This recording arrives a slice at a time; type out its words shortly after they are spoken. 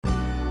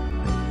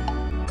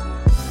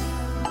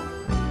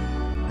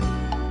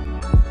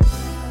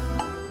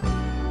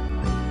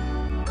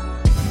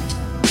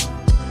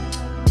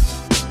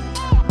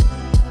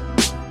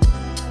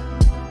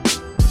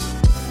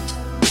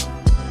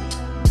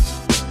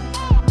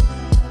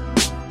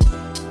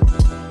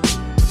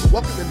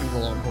the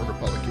Longhorn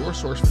Republic, your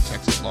source for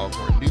Texas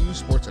Longhorn news,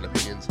 sports, and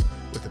opinions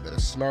with a bit of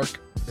snark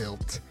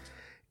built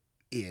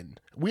in.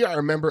 We are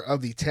a member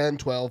of the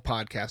 1012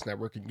 Podcast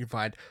Network, and you can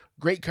find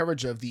great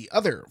coverage of the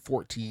other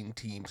 14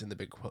 teams in the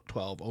Big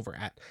 12 over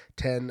at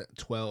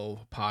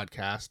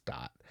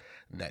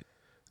 1012podcast.net.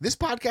 This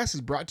podcast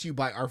is brought to you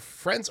by our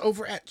friends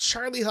over at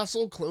Charlie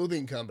Hustle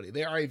Clothing Company.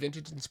 They are a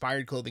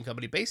vintage-inspired clothing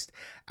company based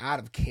out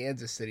of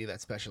Kansas City that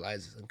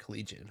specializes in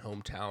collegiate and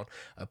hometown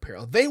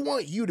apparel. They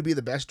want you to be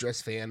the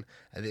best-dressed fan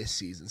of this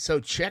season. So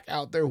check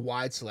out their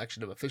wide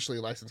selection of officially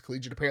licensed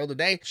collegiate apparel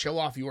today. Show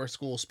off your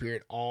school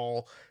spirit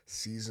all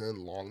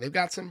season long. They've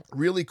got some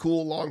really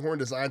cool Longhorn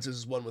designs. This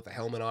is one with a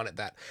helmet on it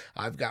that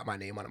I've got my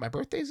name on it. My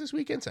birthday's this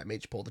weekend, so I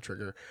made you pull the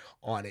trigger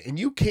on it. And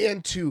you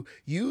can, too,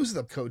 use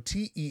the code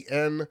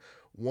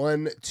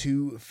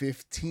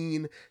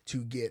TEN1215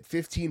 to get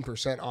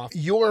 15% off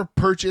your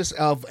purchase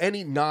of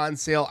any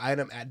non-sale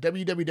item at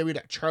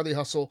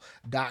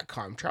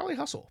www.charliehustle.com. Charlie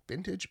Hustle,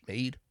 vintage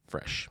made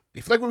fresh.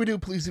 If you like what we do,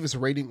 please leave us a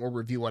rating or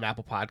review on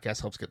Apple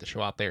Podcasts. Helps get the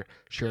show out there.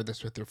 Share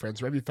this with your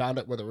friends. Wherever you found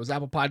it, whether it was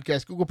Apple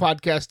Podcasts, Google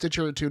Podcasts,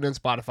 Stitcher, TuneIn,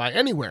 Spotify,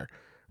 anywhere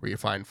where you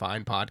find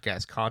fine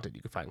podcast content.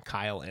 You can find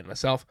Kyle and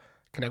myself.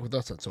 Connect with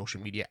us on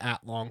social media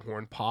at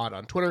Longhorn Pod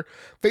on Twitter,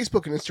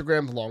 Facebook, and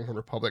Instagram, The Longhorn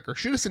Republic, or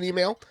shoot us an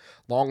email,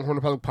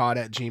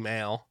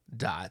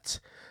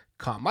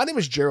 longhornrepublicpod@gmail.com. My name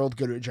is Gerald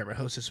Goodrich. I'm your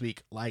host this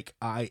week, like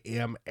I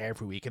am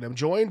every week, and I'm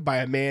joined by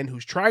a man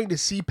who's trying to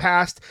see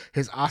past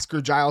his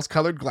Oscar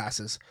Giles-colored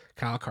glasses,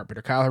 Kyle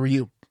Carpenter. Kyle, how are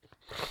you?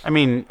 I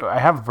mean, I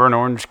have burnt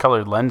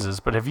orange-colored lenses,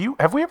 but have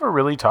we ever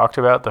really talked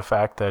about the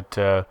fact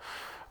that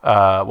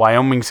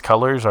Wyoming's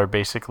colors are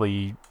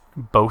basically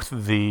both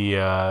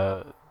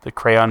the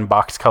crayon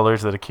box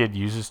colors that a kid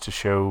uses to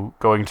show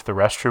going to the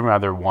restroom,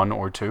 either one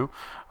or two.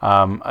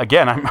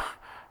 Again, I'm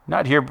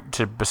not here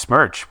to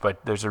besmirch,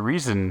 but there's a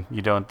reason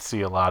you don't see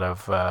a lot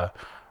of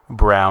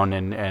brown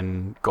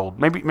and gold.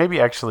 Maybe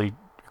actually,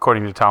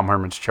 according to Tom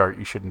Herman's chart,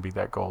 you shouldn't be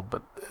that gold.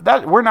 But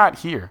that we're not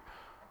here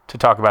to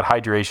talk about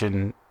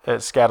hydration,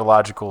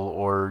 scatological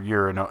or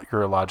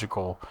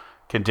urological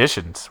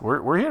conditions.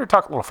 We're here to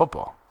talk a little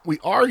football. We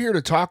are here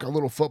to talk a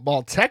little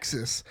football.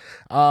 Texas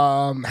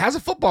has a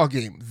football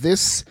game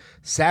this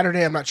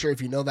Saturday. I'm not sure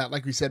if you know that.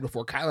 Like we said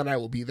before, Kyle and I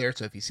will be there.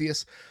 So if you see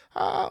us,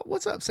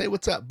 what's up? Say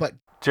what's up. But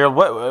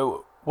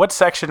Gerald, what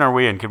section are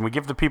we in? Can we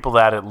give the people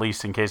that at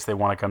least in case they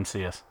want to come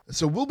see us?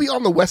 So we'll be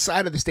on the west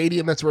side of the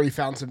stadium. That's where we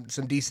found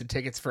some decent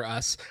tickets for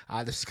us.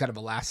 This is kind of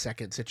a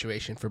last-second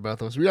situation for both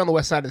of us. We're on the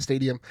west side of the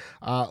stadium,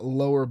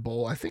 lower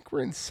bowl. I think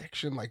we're in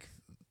section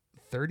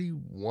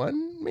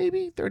 31,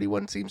 maybe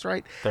 31 seems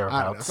right.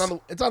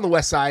 It's on the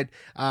west side,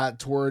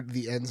 toward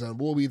the end zone.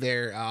 We'll be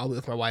there. I'll be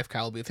with my wife.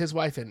 Kyle will be with his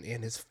wife and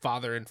his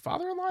father and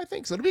father-in-law, I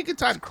think. So it'll be a good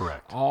time. That's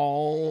correct.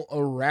 All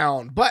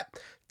around. But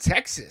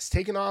Texas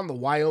taking on the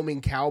Wyoming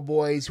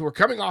Cowboys, who are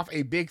coming off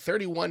a big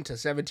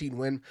 31-17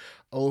 win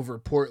over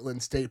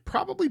Portland State,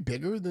 probably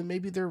bigger than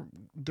maybe their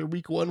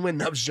week one win.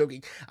 No, I'm just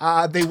joking.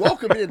 They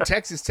welcomed in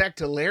Texas Tech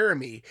to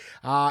Laramie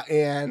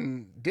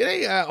and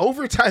did a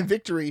overtime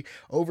victory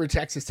over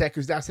Texas Tech,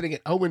 who's now sitting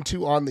at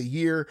 0-2 on the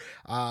year,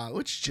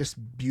 which is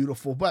just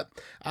beautiful. But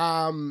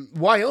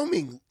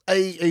Wyoming,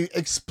 a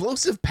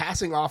explosive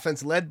passing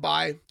offense led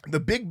by the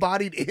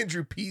big-bodied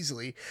Andrew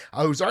Peasley,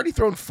 who's already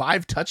thrown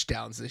 5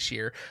 touchdowns this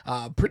year.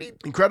 Pretty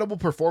incredible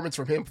performance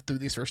from him through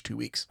these first 2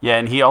 weeks. Yeah,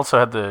 and he also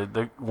had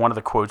the one of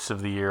the quotes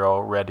of the year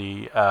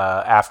already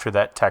after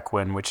that Tech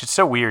win, which is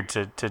so weird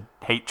to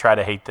try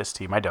to hate this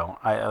team. I don't.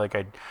 I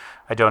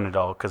don't at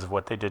all because of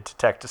what they did to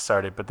Tech to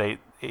start it. But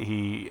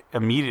he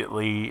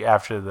immediately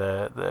after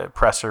the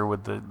presser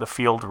with the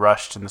field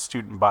rushed and the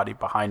student body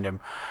behind him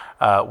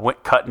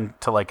went cut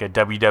into like a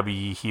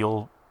WWE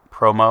heel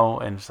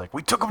promo, and it's like,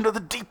 we took them to the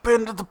deep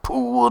end of the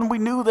pool and we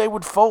knew they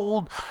would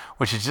fold,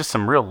 which is just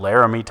some real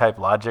Laramie type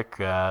logic.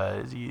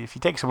 If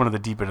you take someone to the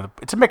deep end of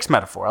it's a mixed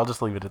metaphor. I'll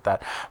just leave it at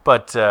that.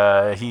 But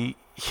he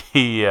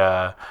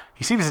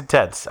seems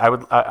intense.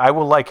 I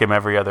will like him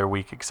every other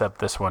week except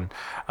this one.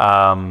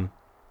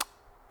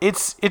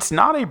 It's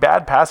not a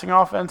bad passing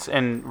offense,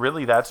 and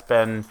really that's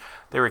been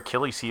their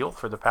Achilles heel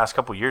for the past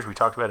couple of years. We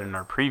talked about it in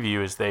our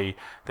preview. Is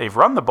they've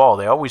run the ball.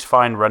 They always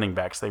find running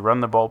backs. They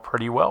run the ball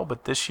pretty well,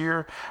 but this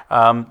year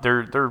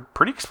they're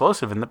pretty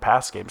explosive in the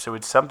pass game. So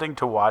it's something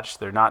to watch.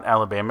 They're not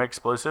Alabama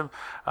explosive,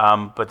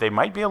 but they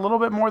might be a little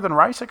bit more than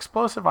Rice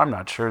explosive. I'm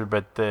not sure,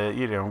 but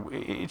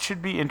it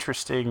should be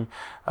interesting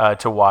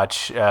to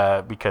watch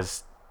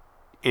because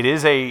it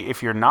is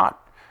if you're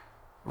not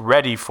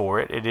ready for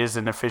it, it is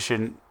an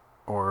efficient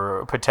or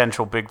a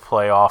potential big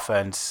play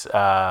offense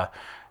that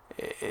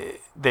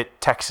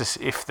Texas,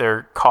 if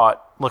they're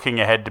caught looking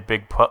ahead to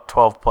Big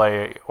 12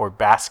 play or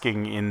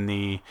basking in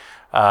the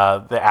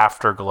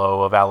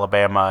afterglow of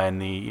Alabama and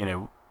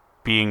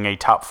being a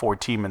top 4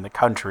 team in the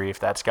country, if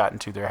that's gotten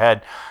to their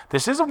head,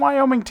 this is a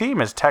Wyoming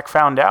team, as Tech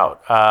found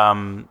out,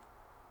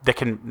 that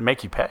can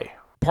make you pay.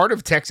 part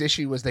of Tech's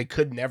issue was they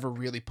could never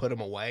really put him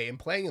away, and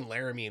playing in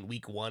Laramie in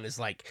week 1 is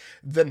like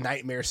the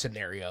nightmare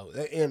scenario.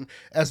 And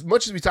as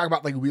much as we talk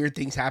about like weird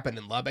things happen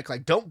in Lubbock,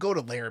 like don't go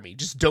to Laramie,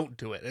 just don't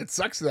do it. It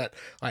sucks that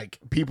like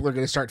people are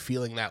going to start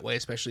feeling that way,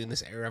 especially in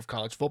this era of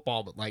college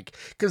football. But like,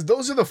 because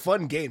those are the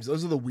fun games,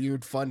 those are the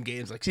weird fun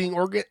games. Like seeing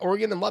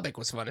Oregon and Lubbock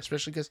was fun,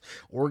 especially because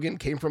Oregon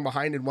came from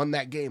behind and won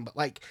that game. But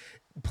like,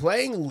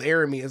 playing in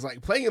Laramie is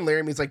like playing in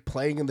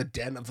the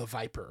den of the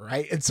viper,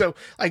 right? And so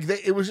like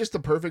it was just the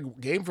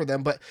perfect game for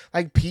them. But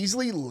like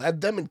Peasley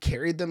led them and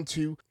carried them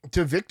to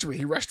victory.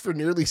 He rushed for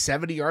nearly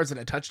 70 yards and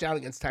a touchdown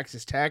against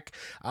Texas Tech,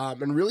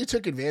 and really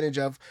took advantage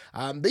of.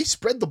 They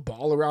spread the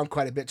ball around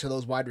quite a bit to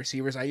those wide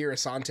receivers. Ayer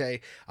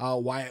Asante,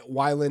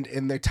 Weiland,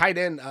 and their tight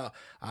end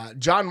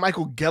John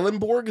Michael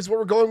Gellenborg is what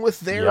we're going with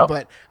there. Yep.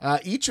 But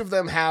each of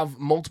them have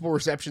multiple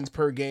receptions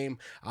per game,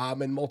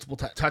 and multiple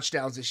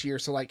touchdowns this year.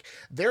 So like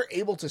they're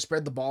able to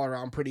spread the ball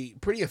around pretty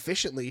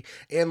efficiently.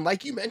 And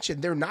like you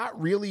mentioned, they're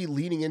not really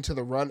leaning into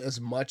the run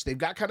as much. They've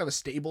got kind of a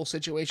stable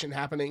situation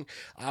happening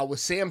with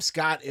Sam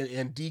Scott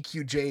and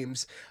DQ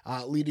James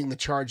leading the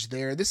charge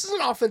there. This is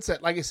an offense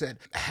that, like I said,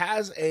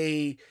 has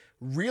a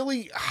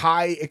really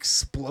high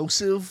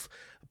explosive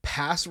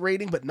pass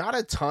rating, but not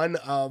a ton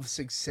of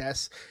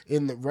success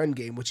in the run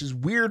game, which is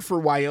weird for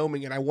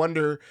Wyoming. And I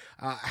wonder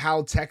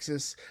how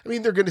Texas, I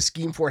mean, they're going to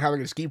scheme for it, how they're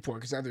going to scheme for it,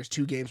 because now there's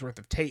 2 games worth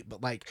of tape.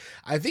 But like,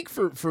 I think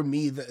for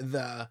me,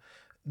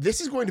 this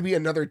is going to be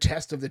another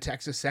test of the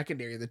Texas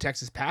secondary, the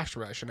Texas pass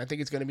rush. And I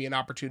think it's going to be an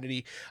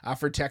opportunity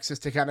for Texas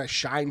to kind of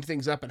shine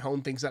things up and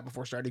hone things up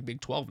before starting Big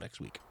 12 next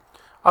week.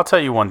 I'll tell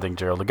you one thing,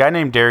 Gerald. A guy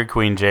named Dairy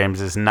Queen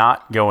James is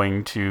not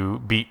going to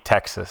beat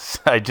Texas.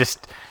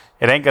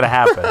 It ain't going to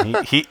happen.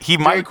 He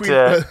might.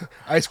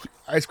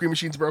 Ice cream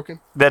machine's broken.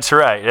 That's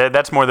right.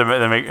 That's more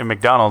than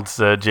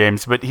McDonald's,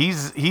 James. But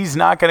he's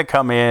not going to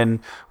come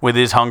in with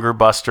his hunger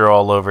buster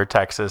all over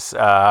Texas.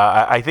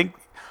 I think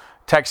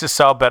Texas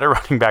saw better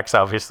running backs,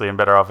 obviously, and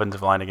better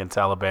offensive line against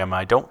Alabama.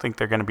 I don't think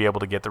they're going to be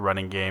able to get the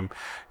running game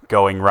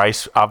going.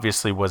 Rice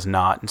obviously was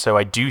not. And so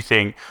I do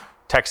think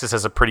Texas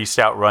has a pretty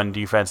stout run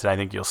defense, and I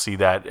think you'll see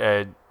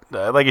that.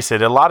 Like I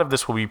said, a lot of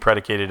this will be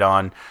predicated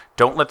on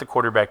don't let the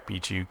quarterback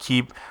beat you.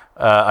 Keep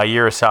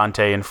Ayer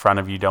Asante in front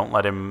of you. Don't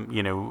let him,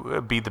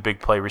 be the big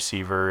play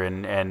receiver.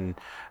 And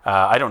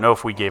I don't know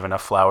if we gave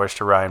enough flowers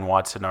to Ryan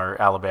Watts in our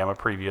Alabama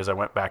preview as I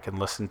went back and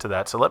listened to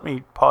that. So let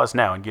me pause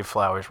now and give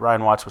flowers.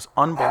 Ryan Watts was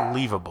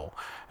unbelievable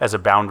as a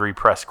boundary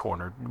press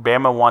corner.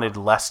 Bama wanted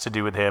less to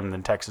do with him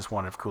than Texas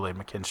wanted of Kool-Aid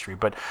McKinstry.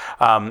 But,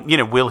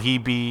 will he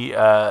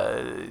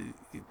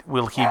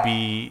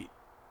be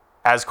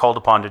as called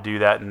upon to do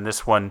that in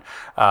this one,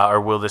 or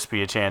will this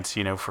be a chance,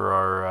 for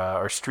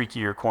our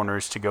streakier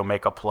corners to go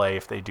make a play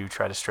if they do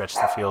try to stretch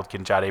the field?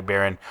 Can Jahdae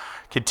Barron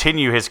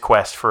continue his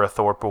quest for a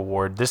Thorpe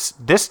Award?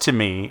 This to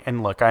me,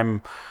 and look, I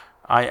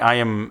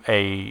am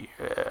a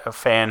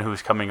fan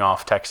who's coming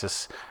off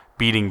Texas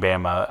beating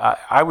Bama.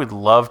 I would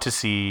love to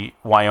see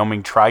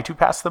Wyoming try to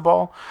pass the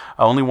ball.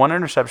 Only 1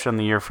 interception on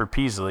the year for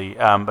Peasley,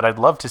 but I'd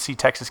love to see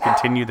Texas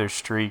continue their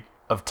streak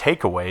of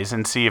takeaways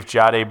and see if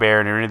Jahdae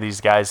Barron or any of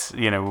these guys,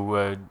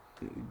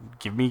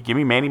 give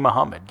me Manny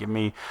Muhammad, give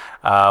me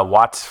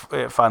Watts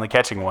finally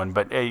catching one,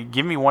 but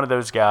give me one of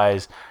those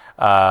guys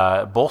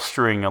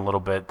bolstering a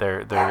little bit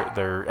their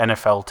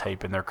NFL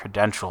tape and their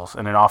credentials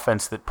in an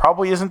offense that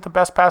probably isn't the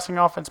best passing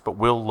offense, but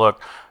will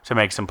look to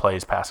make some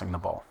plays passing the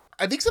ball.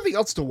 I think something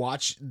else to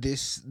watch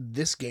this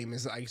game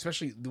is,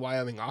 especially the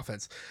Wyoming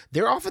offense.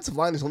 Their offensive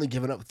line has only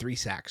given up 3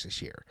 sacks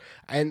this year,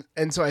 and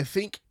so I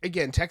think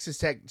again Texas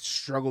Tech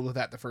struggled with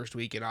that the first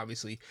week, and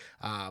obviously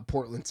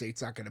Portland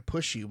State's not going to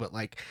push you, but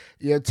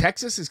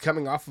Texas is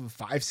coming off of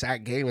a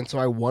 5-sack game, and so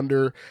I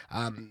wonder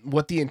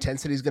what the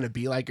intensity is going to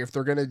be like, if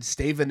they're going to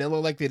stay vanilla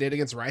like they did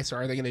against Rice,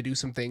 or are they going to do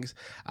some things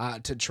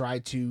to try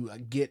to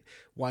get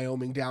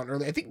Wyoming down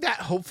early. I think that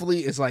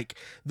hopefully is like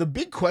the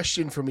big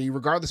question for me,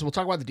 regardless. We'll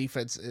talk about the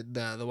defense,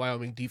 the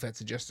Wyoming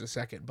defense in just a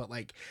second, but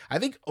I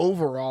think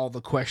overall the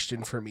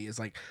question for me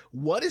is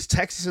what is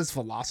Texas's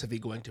philosophy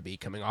going to be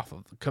coming off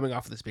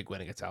of this big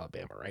win against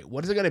Alabama, right?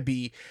 What is it going to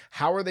be?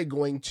 How are they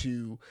going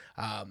to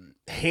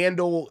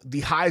handle the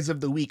highs of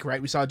the week,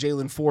 right? We saw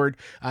Jalen Ford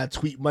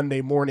tweet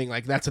Monday morning,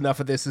 that's enough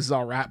of this. This is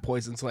all rat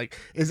poison. So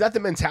is that the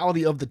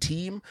mentality of the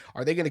team?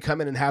 Are they going to come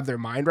in and have their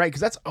mind right?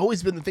 Because that's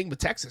always been the thing with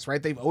Texas,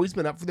 right? They've always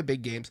been up for the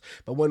big games,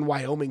 but when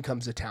Wyoming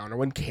comes to town or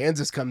when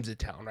Kansas comes to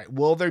town, right,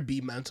 will there be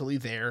mentally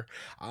there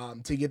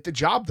to get the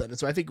job done? And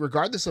so I think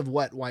regardless of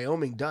what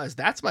Wyoming does,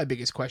 that's my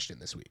biggest question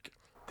this week.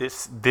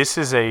 This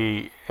is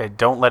a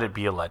don't let it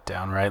be a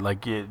letdown, right?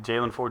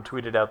 Jalen Ford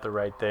tweeted out the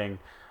right thing,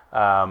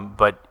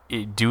 but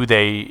do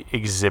they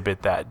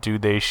exhibit that? Do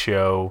they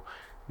show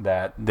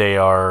that they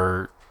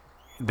are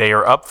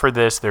up for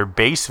this? Their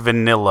base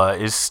vanilla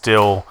is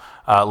still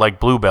like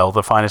Bluebell,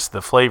 the finest of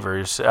the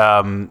flavors.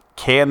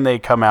 Can they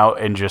come out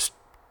and just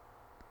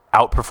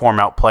outperform,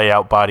 outplay,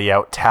 outbody,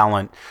 out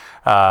talent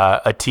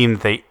a team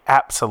that they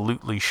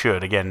absolutely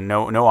should. Again,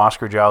 no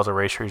Oscar Giles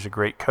eraser. He's a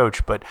great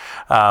coach, but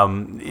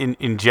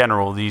in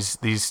general,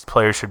 these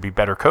players should be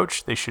better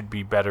coached. They should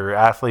be better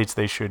athletes.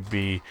 They should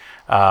be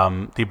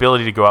the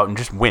ability to go out and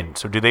just win.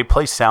 So do they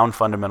play sound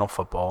fundamental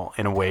football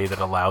in a way that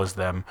allows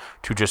them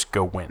to just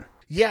go win?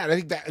 Yeah, and I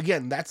think that,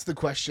 again, that's the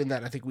question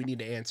that I think we need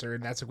to answer,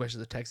 and that's the question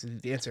the Texans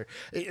need to answer,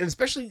 and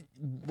especially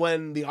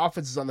when the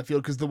offense is on the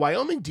field, because the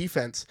Wyoming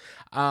defense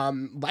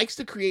likes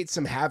to create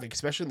some havoc,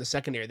 especially in the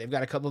secondary. They've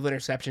got a couple of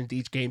interceptions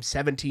each game,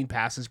 17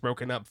 passes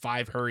broken up,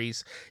 5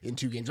 hurries in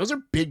 2 games. Those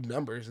are big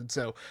numbers, and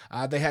so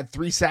they had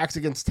 3 sacks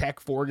against Tech,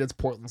 4 against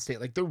Portland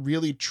State. Like, they're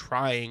really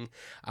trying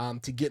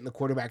to get in the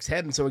quarterback's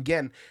head, and so,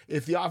 again,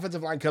 if the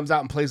offensive line comes out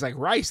and plays like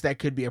Rice, that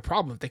could be a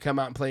problem. If they come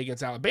out and play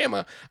against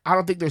Alabama, I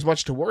don't think there's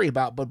much to worry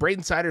about, but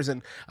Braden Siders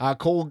and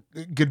Cole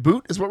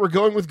Gadboot is what we're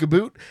going with.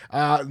 Gadboot,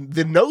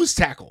 the nose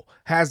tackle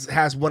has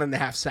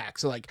 1.5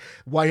 sacks. So like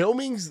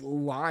Wyoming's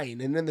line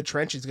and in the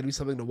trench is going to be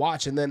something to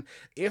watch. And then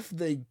if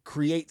they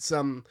create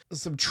some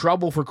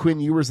trouble for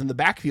Quinn Ewers in the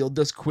backfield,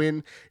 does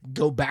Quinn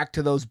go back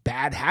to those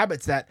bad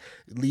habits that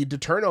lead to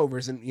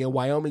turnovers? And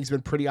Wyoming's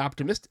been pretty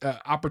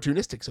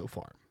opportunistic so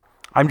far.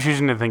 I'm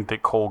choosing to think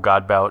that Cole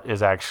Godbout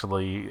is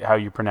actually how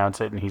you pronounce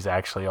it, and he's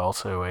actually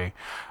also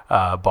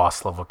a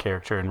boss-level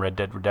character in Red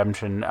Dead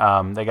Redemption.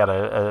 They got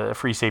a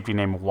free safety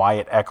named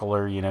Wyatt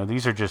Eckler.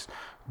 These are just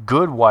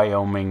good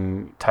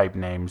Wyoming-type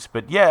names.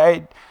 But, yeah,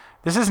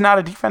 this is not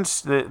a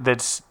defense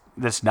that's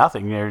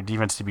nothing. They're a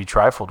defense to be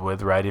trifled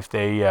with, right? If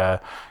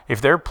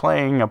they're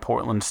playing a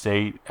Portland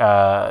State,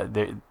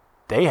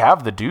 they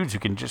have the dudes who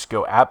can just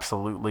go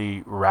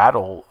absolutely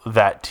rattle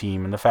that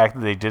team. And the fact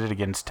that they did it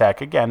against Tech,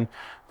 again,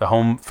 the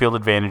home field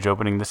advantage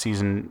opening the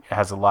season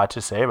has a lot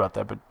to say about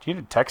that. But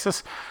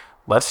Texas,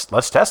 let's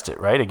test it,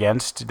 right?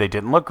 They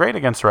didn't look great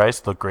against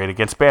Rice, look great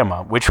against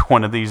Bama. Which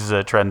one of these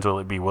trends will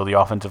it be? Will the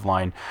offensive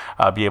line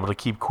be able to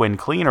keep Quinn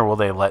clean, or will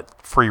they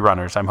let free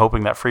runners? I'm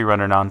hoping that free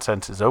runner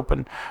nonsense is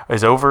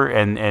over,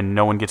 and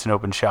no one gets an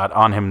open shot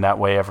on him that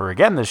way ever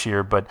again this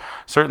year. But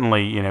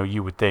certainly,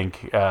 you would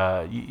think.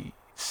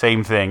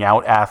 Same thing,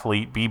 out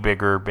athlete, be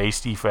bigger,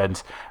 base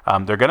defense.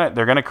 They're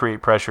gonna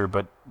create pressure,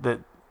 but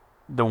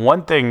the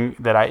one thing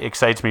that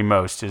excites me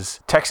most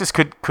is Texas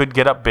could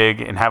get up big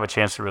and have a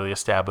chance to really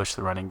establish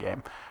the running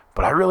game.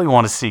 But I really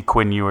want to see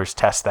Quinn Ewers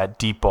test that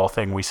deep ball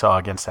thing we saw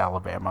against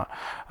Alabama.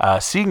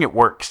 Seeing it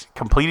works,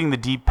 completing the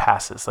deep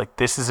passes. Like,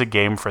 this is a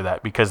game for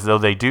that, because though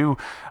they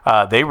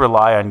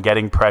rely on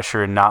getting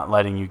pressure and not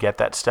letting you get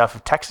that stuff.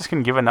 If Texas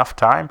can give enough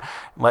time,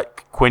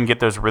 let Quinn get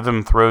those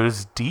rhythm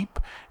throws deep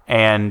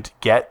and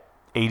get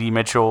A.D.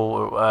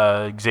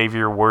 Mitchell,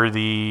 Xavier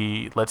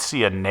Worthy, let's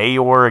see a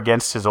Nayor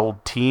against his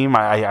old team.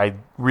 I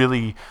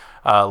really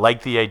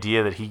like the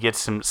idea that he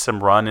gets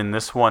some run in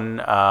this one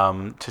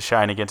to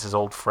shine against his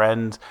old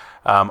friend.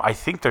 I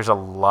think there's a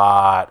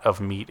lot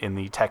of meat in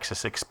the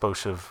Texas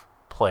explosive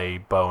play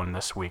bone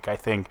this week. I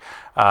think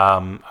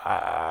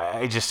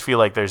I just feel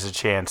like there's a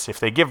chance. If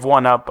they give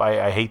one up,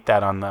 I hate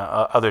that on the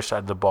other side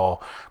of the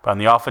ball. But on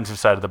the offensive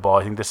side of the ball,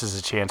 I think this is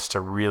a chance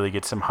to really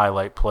get some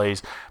highlight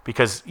plays,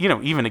 because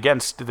even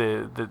against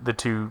the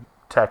two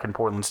Tech and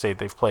Portland State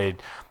they've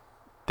played,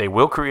 they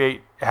will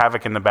create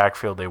havoc in the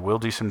backfield. They will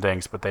do some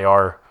things, but they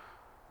are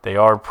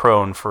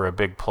prone for a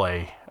big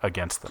play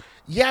against them.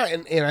 Yeah,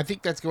 and I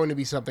think that's going to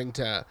be something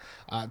to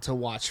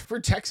watch for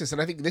Texas,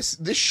 and I think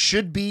this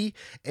should be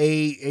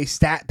a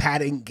stat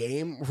padding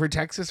game for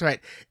Texas, right?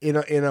 In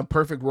a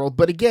perfect world,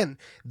 but again,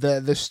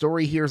 the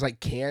story here is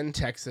like, can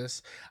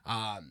Texas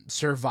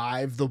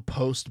survive the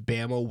post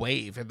Bama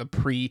wave and the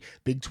pre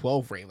Big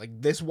 12 wave?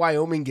 Like, this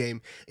Wyoming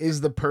game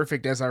is the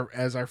perfect, as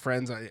our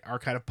friends, our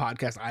kind of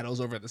podcast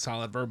idols over at the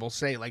Solid Verbal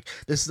say, like,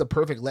 this is the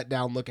perfect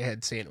letdown look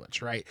ahead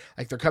sandwich, right?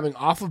 Like, they're coming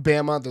off of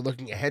Bama, they're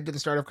looking ahead to the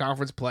start of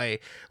conference play.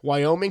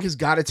 Wyoming has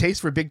got a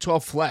taste for Big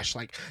 12 flesh.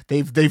 Like,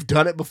 they've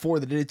done it before.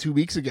 They did it 2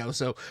 weeks ago.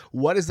 So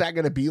what is that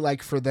going to be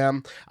like for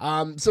them?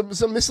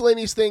 Some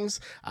miscellaneous things.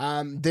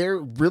 They're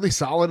really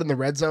solid in the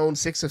red zone,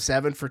 6 of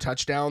 7 for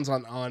touchdowns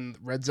on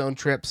red zone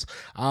trips.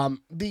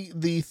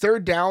 The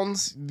third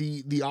downs,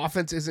 the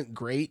offense isn't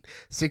great.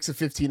 6 of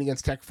 15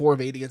 against Tech, 4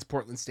 of 8 against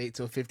Portland State,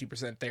 so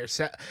 50% there.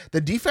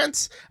 The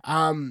defense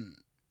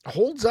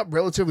held up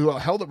relatively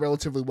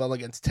well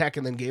against Tech,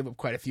 and then gave up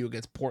quite a few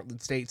against Portland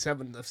State,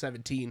 7 of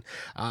 17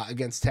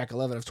 against Tech,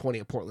 11 of 20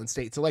 at Portland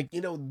State. So, like,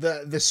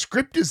 the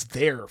script is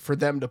there for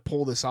them to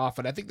pull this off,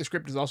 and I think the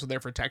script is also there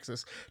for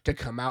Texas to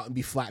come out and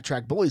be flat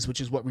track bullies,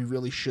 which is what we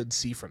really should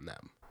see from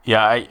them.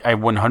 Yeah, I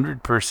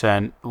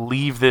 100%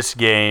 leave this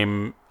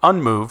game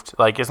unmoved,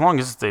 like, as long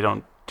as they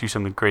don't do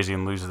something crazy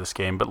and lose this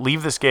game, but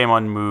leave this game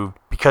unmoved,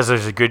 because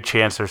there's a good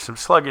chance there's some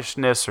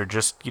sluggishness, or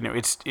just,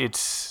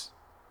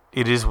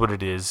 it is what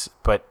it is.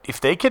 But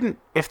if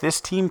this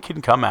team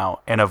can come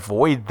out and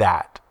avoid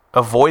the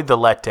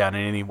letdown in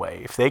any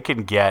way, if they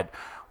can get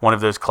one of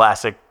those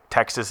classic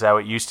Texas, how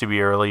it used to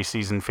be early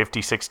season,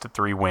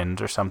 56-3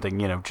 wins or something,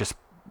 just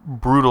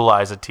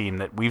brutalize a team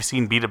that we've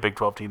seen beat a Big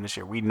 12 team this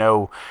year, we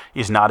know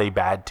is not a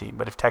bad team.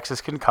 But if Texas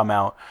can come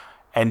out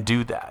and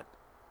do that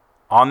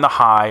on the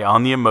high,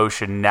 on the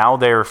emotion. Now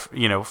they're,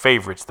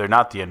 favorites. They're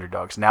not the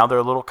underdogs. Now they're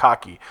a little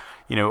cocky.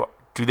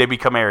 Do they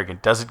become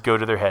arrogant? Does it go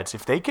to their heads?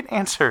 If they can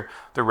answer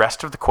the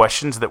rest of the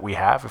questions that we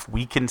have, if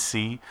we can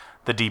see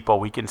the deep ball,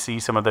 we can see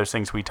some of those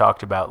things we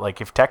talked about.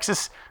 Like if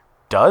Texas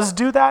does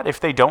do that, if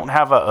they don't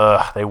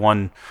have they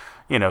won,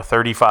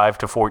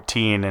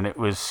 35-14 and it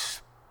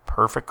was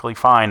perfectly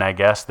fine, I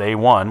guess they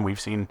won. We've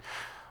seen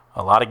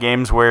a lot of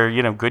games where,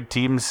 good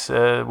teams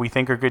we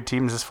think are good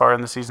teams this far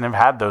in the season have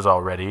had those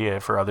already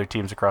for other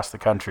teams across the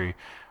country.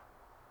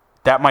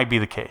 That might be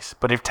the case.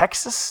 But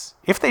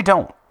if they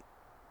don't,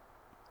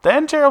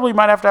 then Gerald, we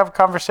might have to have a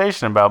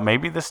conversation about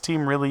maybe this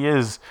team really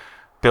is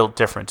built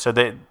different. So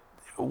that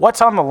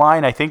what's on the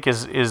line, I think,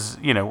 is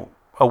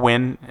a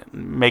win,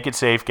 make it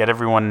safe, get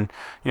everyone,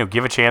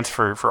 give a chance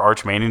for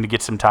Arch Manning to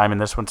get some time in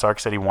this one. Sark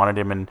said he wanted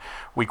him in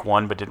week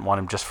 1, but didn't want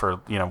him just for,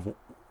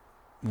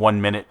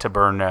 1 minute to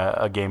burn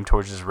a game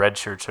towards his red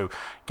shirt. So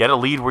get a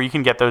lead where you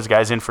can get those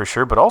guys in for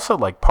sure. But also,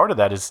 like, part of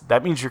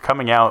that means you're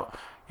coming out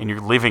and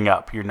you're living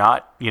up. You're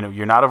not,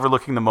 you're not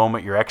overlooking the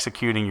moment. You're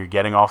executing. You're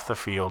getting off the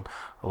field,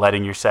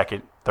 letting your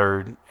second,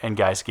 third, and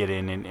guys get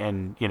in,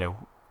 and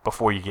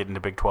before you get into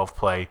Big 12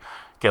 play,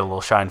 get a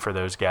little shine for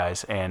those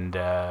guys and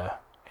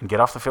get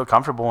off the field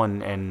comfortable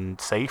and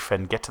safe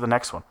and get to the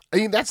next one. I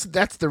mean, that's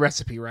the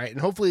recipe, right? And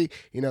hopefully,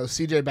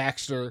 CJ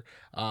Baxter,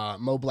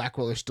 Mo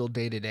Blackwell are still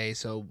day to day.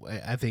 So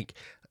I think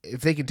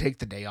if they can take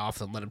the day off,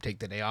 then let them take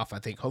the day off. I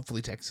think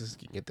hopefully Texas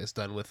can get this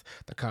done with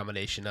the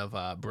combination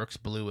of Brooks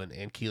Blue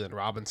and Keelan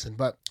Robinson.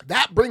 But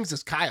that brings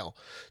us, Kyle,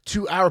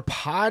 to our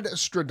Pod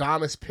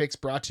Stradamus picks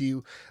brought to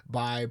you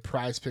by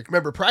Prize Picks.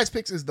 Remember, Prize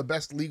Picks is the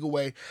best legal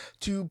way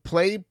to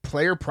play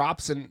player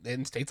props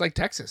in states like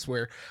Texas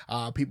where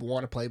people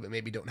want to play but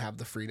maybe don't have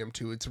the freedom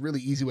to. It's a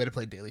really easy way to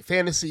play daily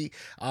fantasy.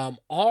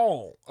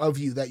 All of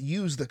you that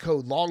use the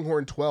code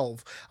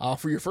Longhorn12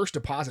 for your first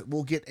deposit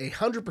will get a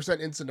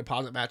 100% instant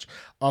deposit match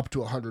up to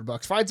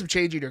 $100. Find some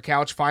change in your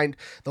couch, find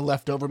the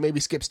leftover, maybe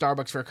skip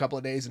Starbucks for a couple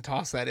of days and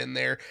toss that in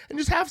there and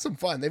just have some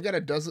fun. They've got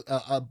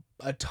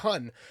a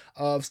ton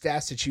of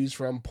stats to choose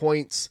from,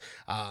 points,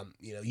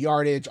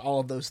 yardage,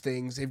 all of those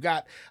things. They've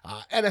got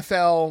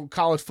NFL,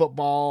 college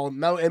football,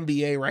 no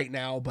NBA right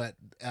now, but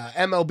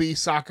MLB,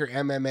 soccer,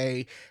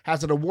 MMA,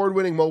 has an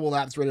award-winning mobile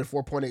app that's rated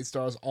 4.8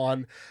 stars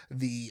on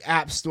the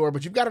App Store,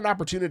 but you've got an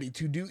opportunity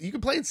you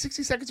can play in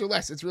 60 seconds or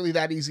less. It's really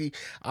that easy,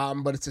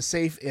 but it's a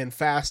safe and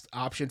fast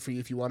option for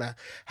you if you want to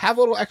have a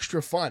little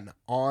extra fun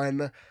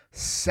on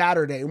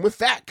Saturday. And with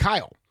that,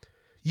 Kyle,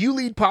 you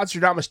lead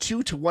Podstradamus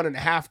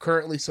 2-1.5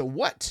 currently. So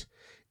what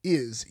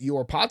is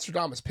your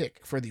Podstradamus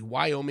pick for the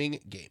Wyoming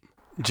game?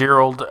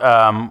 Gerald,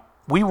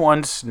 we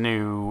once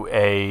knew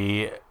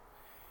a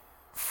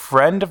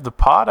friend of the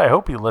pod, I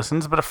hope he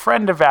listens, but a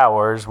friend of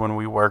ours when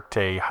we worked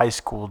a high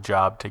school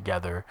job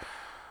together,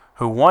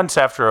 who once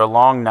after a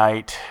long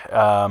night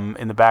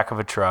in the back of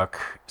a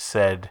truck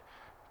said,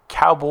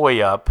 "Cowboy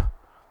up,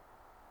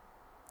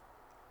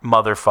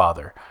 mother,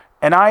 father."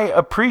 And I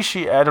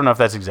don't know if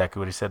that's exactly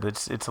what he said.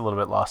 It's a little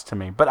bit lost to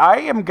me. But I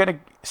am going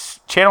to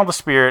channel the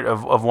spirit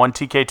of one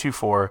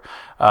TK24.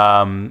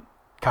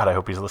 God, I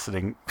hope he's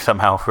listening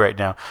somehow right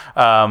now.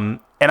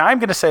 And I'm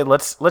going to say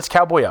let's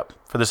cowboy up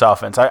for this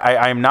offense.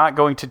 I am not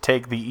going to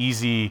take the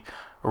easy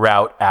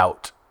route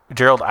out.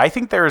 Gerald, I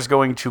think there is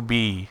going to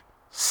be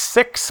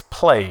 6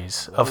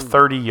 plays of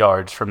 30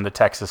 yards from the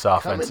Texas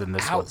offense in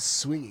this one.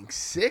 Swinging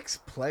 6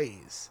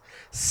 plays.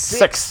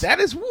 6.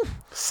 That is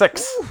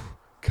 6. Woo.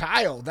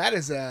 Kyle, that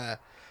is a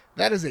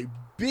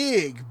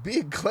big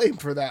claim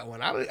for that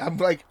one.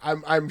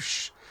 I'm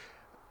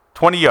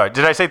 20 yards.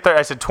 Did I say 30?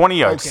 I said 20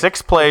 yards. Okay.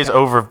 6 plays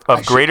of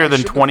greater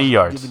than 20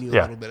 yards. Giving you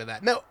a little bit of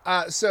that. No,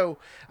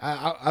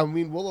 I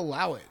mean, we'll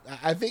allow it.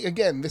 I think,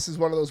 again, this is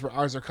one of those where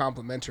ours are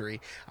complementary.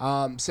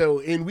 So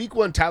in week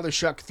 1, Tyler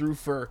Shuck threw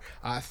for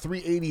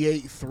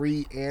 388,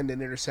 3, and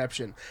an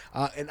interception.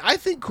 And I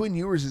think Quinn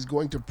Ewers is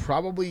going to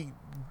probably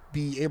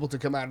be able to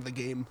come out of the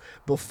game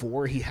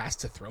before he has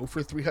to throw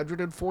for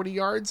 340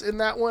 yards in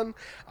that one.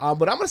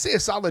 But I'm going to say a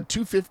solid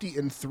 250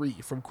 and 3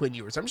 from Quinn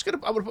Ewers. I'm going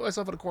to put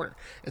myself in a corner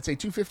and say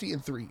 250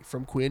 and 3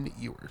 from Quinn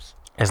Ewers.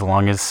 As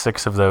long as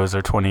 6 of those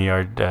are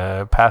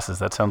 20-yard passes,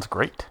 that sounds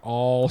great.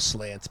 All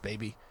slants,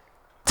 baby.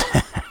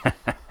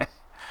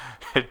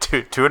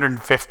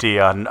 250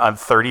 on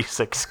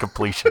 36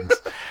 completions.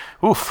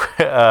 Oof.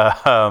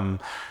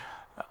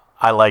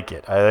 I like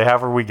it.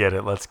 However we get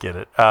it, let's get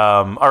it.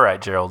 All right,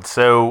 Gerald.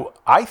 So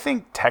I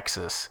think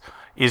Texas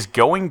is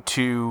going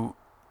to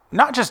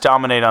not just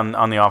dominate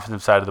on the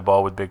offensive side of the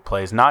ball with big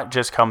plays, not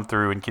just come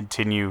through and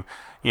continue,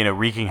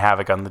 wreaking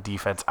havoc on the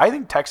defense. I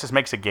think Texas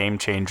makes a game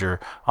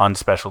changer on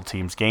special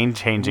teams,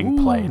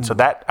 game-changing play. And so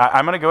that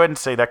I'm going to go ahead and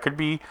say that could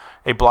be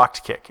a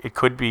blocked kick. It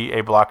could be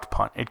a blocked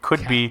punt. It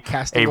could be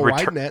a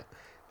wide net.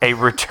 A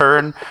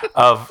return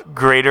of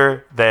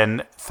greater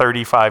than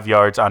 35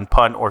 yards on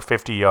punt or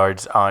 50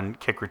 yards on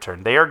kick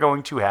return. They are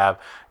going to have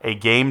a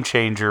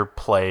game-changer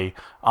play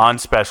on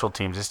special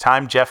teams. It's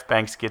time Jeff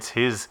Banks gets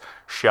his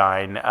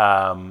shine.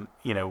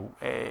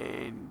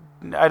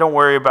 I don't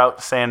worry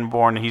about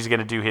Sanborn. He's going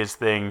to do his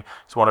thing.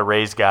 Just want to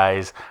raise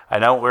guys. I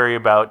don't worry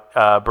about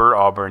Burt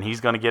Auburn.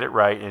 He's going to get it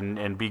right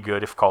and be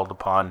good if called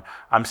upon.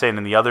 I'm saying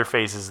in the other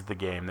phases of the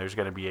game, there's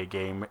going to be a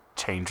game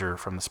changer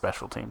from the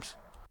special teams.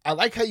 I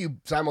like how you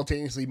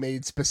simultaneously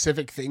made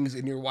specific things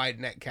in your wide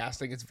net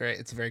casting. It's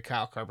a very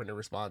Kyle Carpenter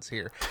response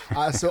here.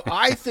 So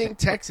I think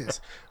Texas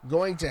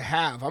going to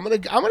have. I'm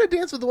gonna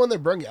dance with the one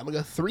that brung you. I'm gonna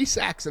go 3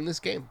 sacks in this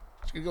game.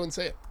 Just gonna go and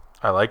say it.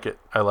 I like it.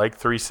 I like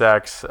 3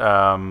 sacks.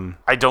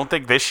 I don't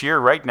think this year,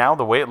 right now,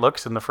 the way it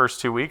looks in the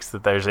first 2 weeks,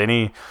 that there's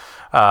any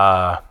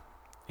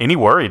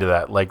worry to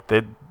that. Like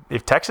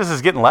if Texas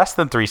is getting less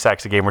than 3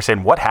 sacks a game, we're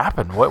saying what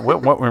happened? What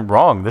went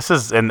wrong?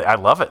 And I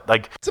love it.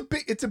 Like it's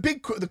a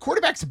big. The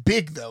quarterback's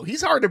big though.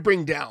 He's hard to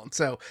bring down.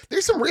 So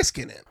there's some risk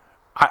in it.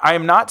 I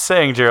am not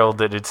saying, Gerald,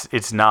 that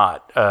it's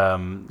not.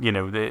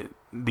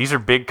 These are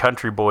big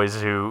country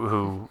boys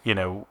who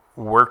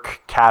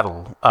work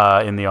cattle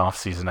in the off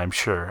season, I'm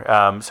sure.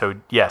 So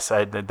yes,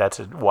 that's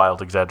a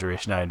wild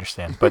exaggeration. I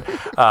understand, but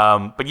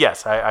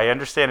yes, I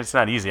understand it's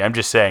not easy. I'm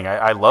just saying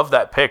I love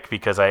that pick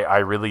because I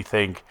really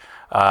think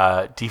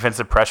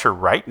defensive pressure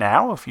right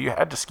now, if you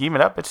had to scheme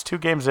it up, it's 2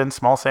 games in,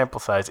 small sample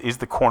size, is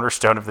the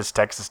cornerstone of this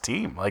Texas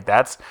team. Like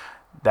that's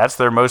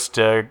their most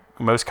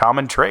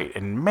common trait,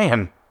 and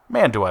man,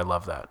 do I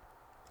love that.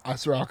 I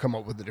swear I'll come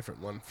up with a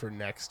different one for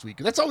next week.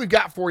 And that's all we've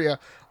got for you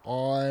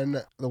on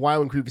the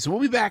Wyoming preview. So we'll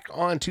be back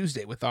on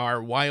Tuesday with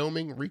our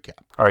Wyoming recap.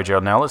 All right,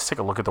 Gerald, now let's take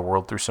a look at the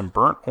world through some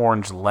burnt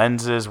orange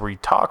lenses. We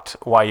talked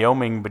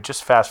Wyoming, but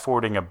just fast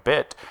forwarding a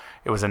bit,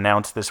 it was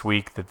announced this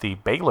week that the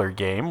Baylor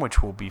game,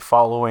 which we'll be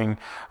following,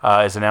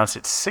 is announced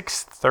at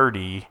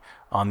 6:30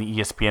 on the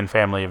ESPN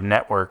family of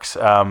networks.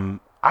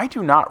 I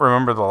do not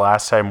remember the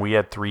last time we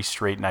had 3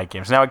 straight night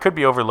games. Now, I could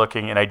be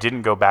overlooking, and I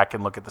didn't go back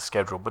and look at the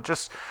schedule, but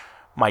just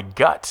my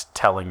gut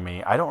telling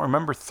me I don't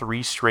remember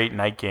 3 straight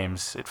night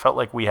games. It felt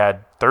like we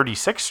had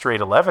 36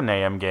 straight 11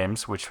 a.m.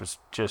 games, which was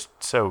just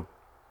so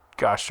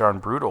gosh darn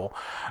brutal.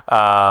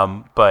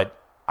 But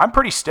I'm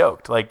pretty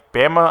stoked. Like,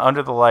 Bama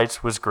under the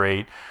lights was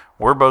great.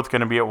 We're both going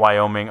to be at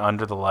Wyoming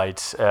under the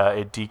lights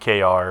at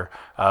DKR.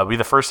 It'll be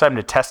the first time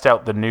to test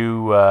out the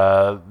new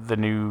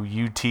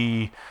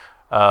UT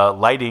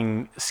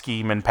lighting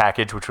scheme and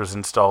package, which was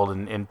installed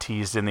and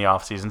teased in the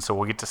offseason. So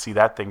we'll get to see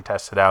that thing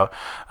tested out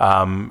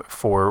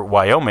for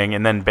Wyoming.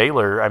 And then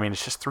Baylor, I mean,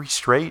 it's just 3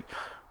 straight.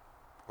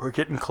 We're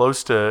getting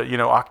close to,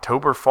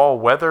 October, fall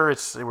weather.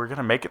 We're going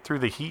to make it through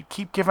the heat.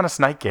 Keep giving us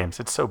night games.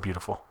 It's so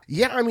beautiful.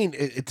 Yeah, I mean,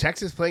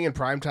 Texas playing in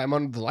primetime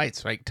under the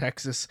lights, right?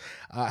 Texas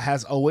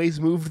has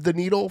always moved the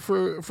needle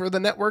for the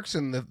networks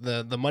and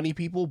the money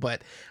people.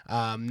 But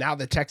now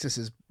that Texas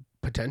is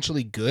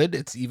potentially good,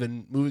 it's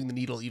even moving the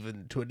needle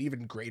even to an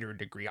even greater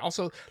degree.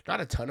 Also,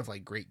 not a ton of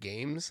great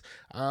games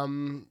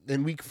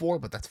in week 4,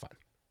 but that's fine.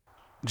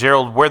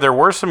 Gerald, where there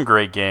were some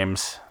great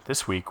games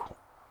this week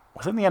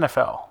was in the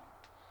NFL.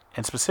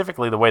 And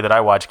specifically, the way that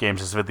I watch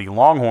games is with the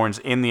Longhorns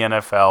in the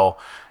NFL.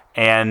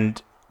 And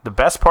the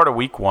best part of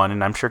week 1,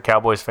 and I'm sure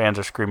Cowboys fans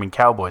are screaming,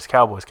 Cowboys,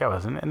 Cowboys,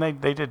 Cowboys. And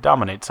they did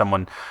dominate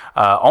someone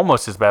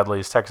almost as badly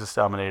as Texas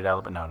dominated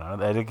Alabama.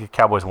 No,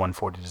 Cowboys won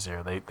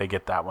 40-0. They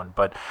get that one.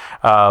 But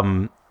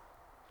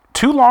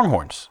 2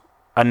 Longhorns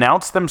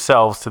announced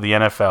themselves to the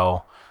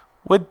NFL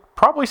with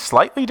probably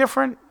slightly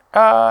different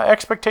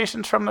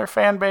expectations from their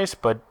fan base,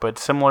 but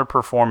similar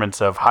performance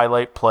of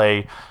highlight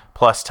play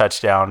plus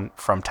touchdown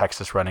from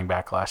Texas running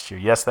back last year.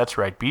 Yes, that's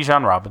right.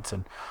 Bijan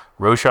Robinson,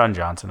 Roschon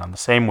Johnson on the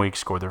same week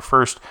scored their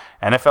first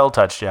NFL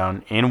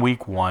touchdown in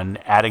week 1,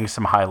 adding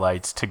some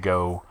highlights to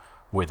go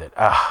with it.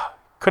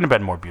 Couldn't have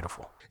been more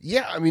beautiful.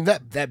 Yeah, I mean,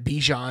 that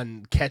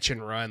Bijan catch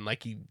and run,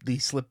 he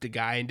slipped a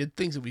guy and did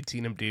things that we'd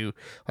seen him do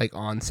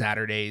on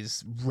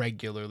Saturdays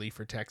regularly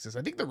for Texas.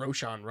 I think the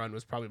Roschon run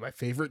was probably my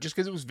favorite just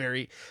because it was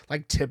very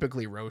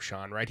typically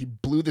Roschon, right? He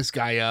blew this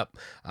guy up,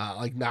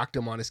 knocked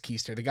him on his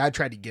keister. The guy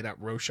tried to get up,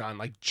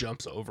 Roschon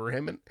jumps over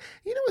him and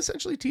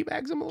essentially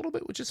teabags him a little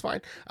bit, which is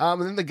fine.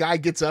 And then the guy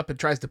gets up and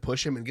tries to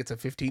push him and gets a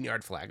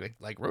 15-yard flag.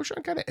 Like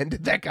Roschon kind of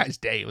ended that guy's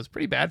day. It was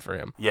pretty bad for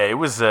him. Yeah, it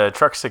was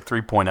Truck Stick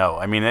 3.0.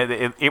 I mean,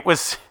 it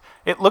was.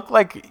 It looked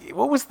like,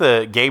 what was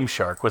the Game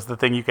Shark? Was the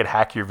thing you could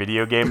hack your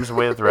video games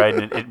with, right?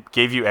 And it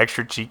gave you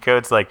extra cheat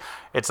codes. You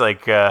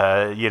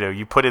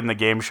put in the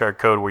Game Shark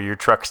code where your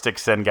truck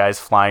sticks send guys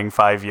flying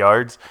 5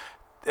 yards.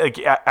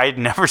 I had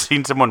never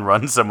seen someone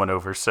run someone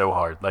over so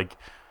hard.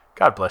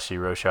 God bless you,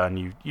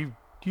 Roschon.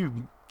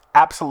 You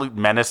absolute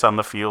menace on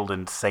the field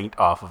and saint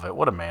off of it.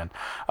 What a man.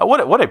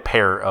 What a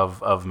pair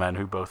of men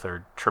who both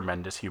are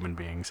tremendous human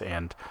beings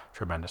and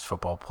tremendous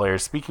football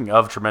players. Speaking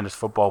of tremendous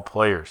football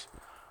players,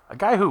 a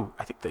guy who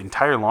I think the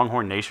entire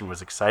Longhorn Nation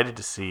was excited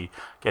to see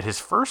get his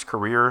first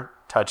career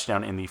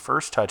touchdown in the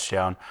first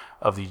touchdown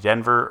of the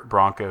Denver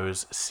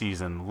Broncos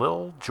season,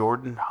 Lil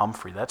Jordan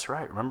Humphrey. That's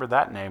right. Remember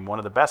that name. One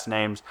of the best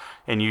names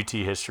in UT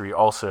history,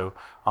 also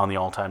on the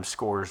all-time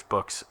scorers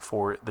books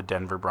for the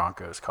Denver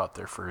Broncos. Caught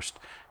their first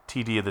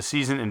TD of the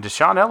season. And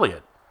Deshaun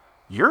Elliott,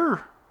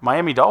 your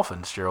Miami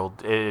Dolphins,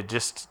 Gerald,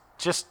 just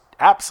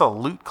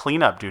absolute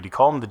cleanup duty.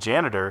 Call him the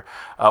janitor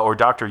or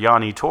Dr.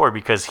 Yanni Tor,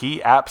 because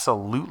he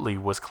absolutely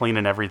was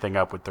cleaning everything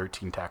up with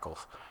 13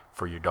 tackles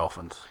for your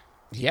Dolphins.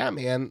 Yeah,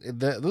 man.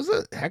 It was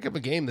a heck of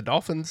a game. The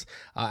Dolphins,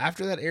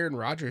 after that Aaron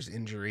Rodgers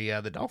injury,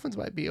 the Dolphins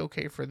might be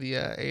okay for the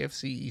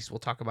AFC East. We'll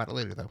talk about it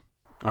later, though.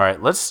 All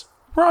right, let's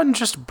run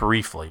just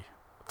briefly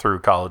through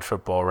college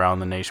football around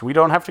the nation. We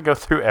don't have to go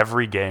through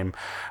every game.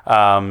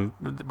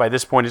 By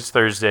this point, it's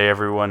Thursday.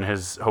 Everyone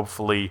has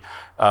hopefully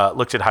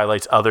looked at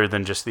highlights other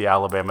than just the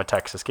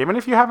Alabama-Texas game. And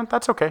if you haven't,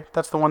 that's okay.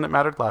 That's the one that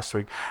mattered last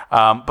week.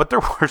 But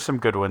there were some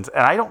good ones.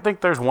 And I don't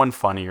think there's one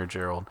funnier,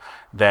 Gerald,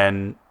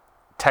 than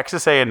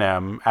Texas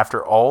A&M,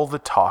 after all the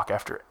talk,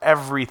 after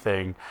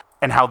everything,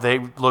 and how they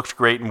looked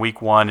great in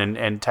week one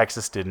and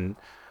Texas didn't.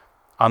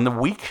 On the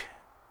week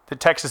that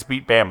Texas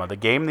beat Bama, the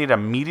game that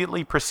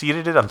immediately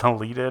preceded it on the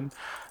lead-in,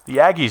 the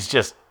Aggies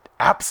just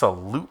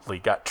absolutely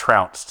got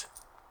trounced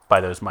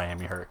by those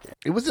Miami Hurricanes.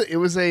 It was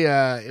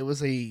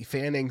a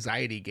fan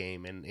anxiety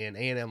game, and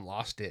A&M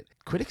lost it.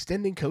 Quit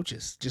extending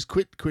coaches. Just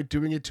quit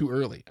doing it too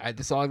early.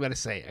 That's all I've got to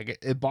say.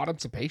 It bought them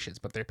some patience,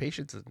 but their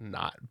patience is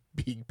not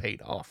being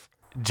paid off.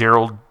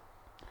 Gerald,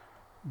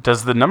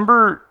 does the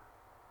number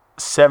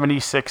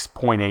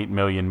 76.8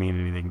 million mean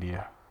anything to you?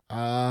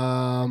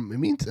 It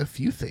means a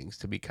few things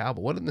to be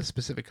Cowboy. What in the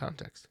specific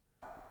context?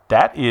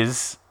 That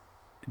is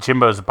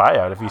Jimbo's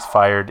buyout if he's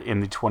fired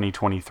in the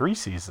 2023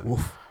 season.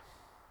 Oof.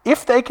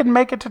 If they can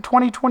make it to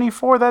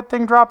 2024, that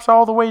thing drops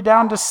all the way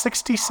down to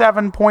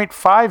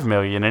 67.5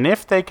 million. And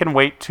if they can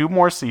wait 2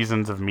 more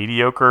seasons of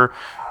mediocre,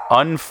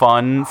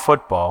 unfun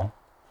football,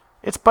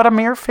 it's but a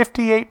mere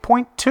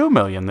 $58.2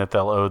 million that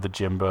they'll owe the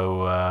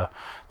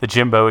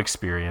Jimbo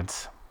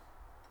experience.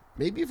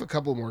 Maybe if a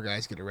couple more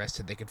guys get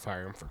arrested, they could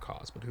fire him for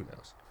cause, but who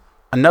knows?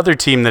 Another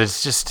team that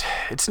is just,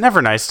 it's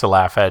never nice to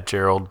laugh at,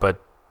 Gerald,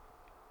 but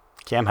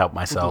can't help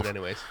myself. We'll do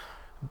it anyways.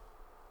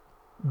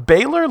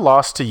 Baylor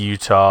lost to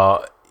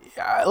Utah,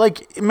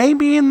 like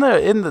maybe in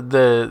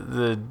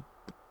the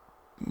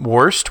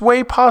worst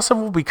way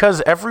possible,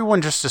 because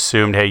everyone just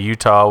assumed, hey,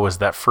 Utah was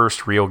that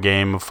first real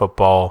game of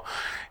football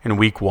in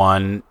week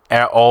one.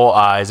 All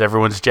eyes,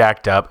 everyone's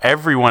jacked up.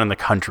 Everyone in the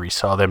country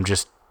saw them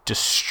just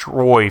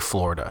destroy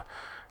Florida.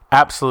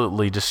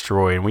 Absolutely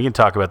destroy. And we can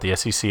talk about the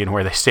SEC and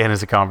where they stand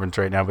as a conference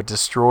right now, but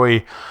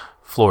destroy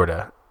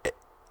Florida.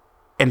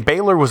 And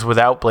Baylor was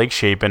without Blake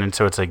Shapen, and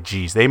so it's like,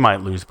 geez, they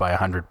might lose by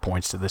 100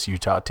 points to this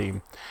Utah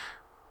team.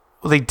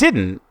 Well, they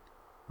didn't.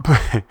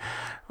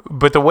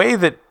 But the way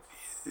that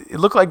it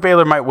looked like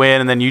Baylor might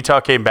win, and then Utah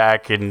came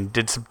back and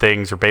did some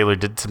things, or Baylor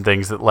did some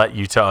things that let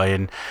Utah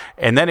in.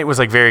 And then it was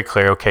like very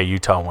clear, okay,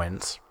 Utah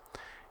wins.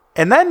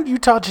 And then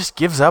Utah just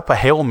gives up a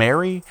Hail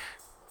Mary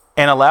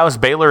and allows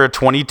Baylor a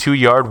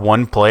 22-yard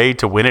one play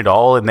to win it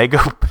all, and they go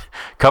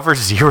cover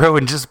 0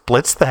 and just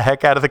blitz the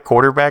heck out of the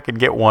quarterback and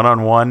get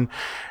one-on-one.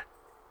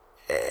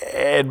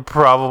 And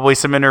probably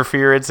some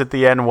interference at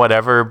the end,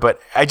 whatever. But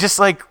I just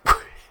like...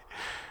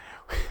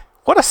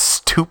 What a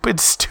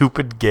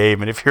stupid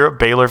game. And if you're a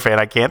Baylor fan,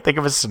 I can't think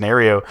of a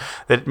scenario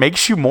that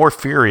makes you more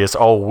furious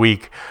all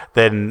week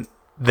than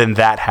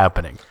that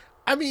happening.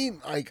 I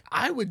mean, like,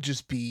 I would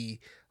just be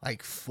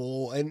like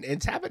full, and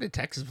it's happened in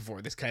Texas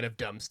before, this kind of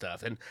dumb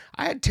stuff. And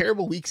I had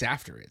terrible weeks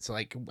after it. So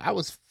like I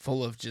was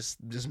full of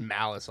just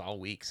malice all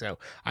week. So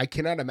I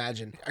cannot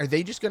imagine. Are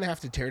they just going to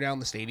have to tear down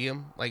the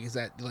stadium? Like, is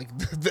that like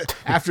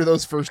after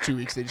those first 2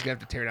 weeks, they just going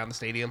to have to tear down the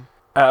stadium?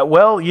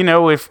 Well, you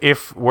know,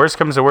 if worse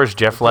comes to worse,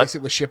 Jeff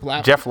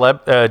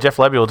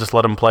Lebby will just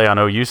let him play on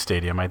OU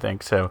Stadium, I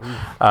think. So,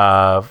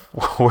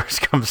 worse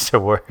comes to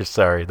worse.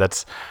 Sorry,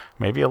 that's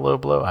maybe a low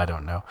blow. I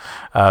don't know.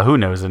 Who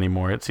knows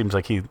anymore? It seems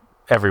like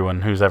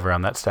everyone who's ever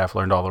on that staff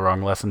learned all the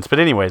wrong lessons. But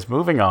anyways,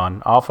 moving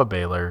on off of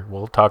Baylor,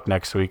 we'll talk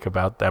next week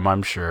about them,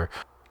 I'm sure.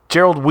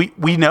 Gerald,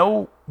 we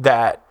know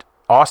that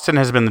Austin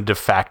has been the de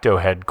facto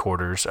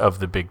headquarters of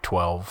the Big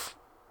 12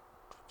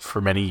 for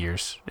many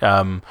years.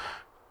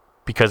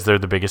 Because they're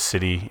the biggest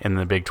city in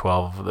the Big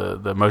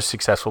 12, the most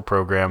successful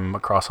program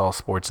across all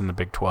sports in the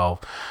Big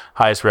 12,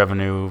 highest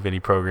revenue of any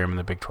program in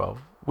the Big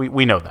 12.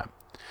 We know that.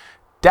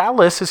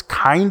 Dallas has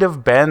kind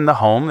of been the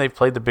home. They've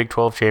played the Big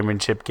 12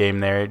 championship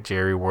game there at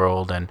Jerry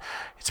World, and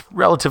it's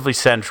relatively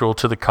central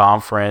to the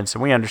conference,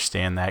 and we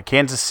understand that.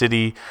 Kansas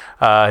City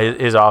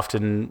has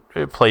often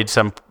played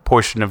some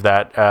portion of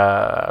that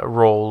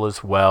role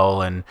as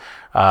well, and,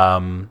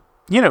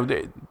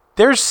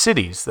 there's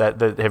cities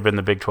that have been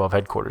the Big 12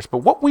 headquarters. But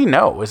what we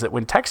know is that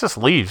when Texas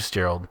leaves,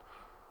 Gerald,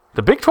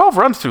 the Big 12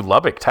 runs through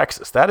Lubbock,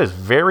 Texas. That is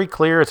very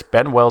clear. It's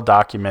been well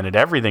documented.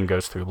 Everything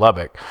goes through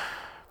Lubbock,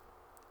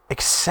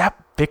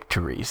 except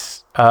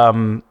victories.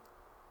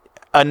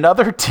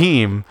 Another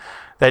team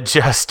that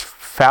just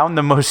found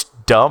the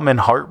most dumb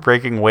and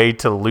heartbreaking way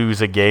to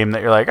lose a game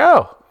that you're like,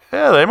 oh,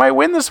 yeah, they might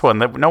win this one,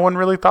 that no one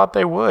really thought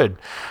they would.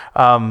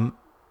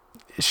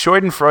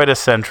 Schadenfreude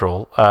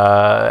Central.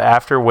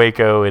 After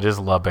Waco, it is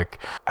Lubbock.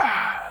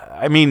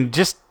 I mean,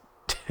 just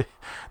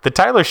the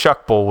Tyler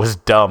Shuck Bowl was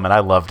dumb, and I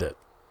loved it.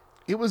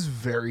 It was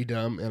very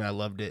dumb, and I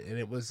loved it. And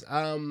it was,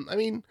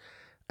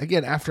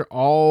 again, after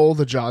all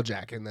the jaw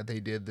jacking that they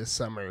did this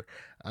summer,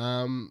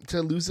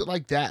 to lose it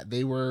like that.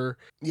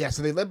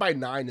 So they led by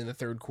 9 in the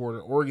third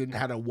quarter. Oregon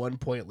had a 1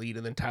 point lead,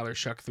 and then Tyler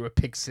Shuck threw a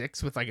pick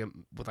six with like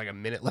a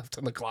minute left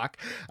on the clock,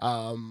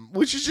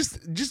 which is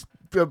just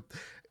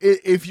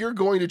if you're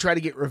going to try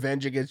to get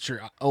revenge against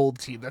your old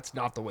team, that's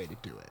not the way to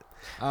do it.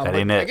 That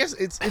ain't it. I guess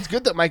it's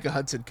good that Micah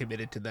Hudson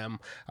committed to them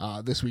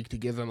this week to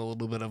give them a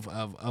little bit of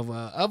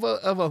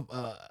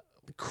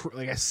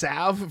like a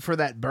salve for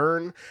that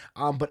burn.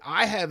 But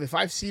if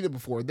I've seen it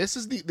before, this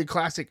is the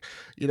classic,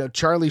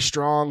 Charlie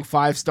Strong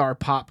 5-star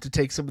pop to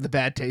take some of the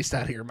bad taste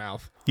out of your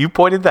mouth. You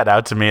pointed that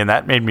out to me, and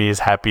that made me as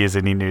happy as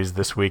any news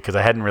this week because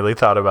I hadn't really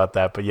thought about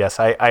that. But yes,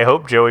 I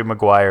hope Joey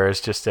McGuire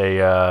is just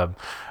a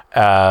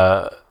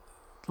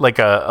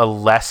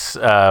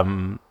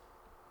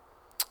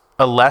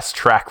less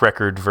track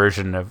record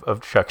version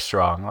of Chuck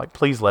Strong. Like,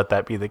 please let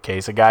that be the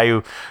case. A guy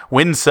who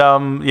wins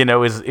some,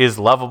 is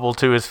lovable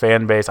to his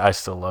fan base. I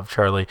still love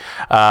Charlie,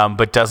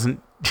 but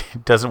doesn't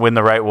win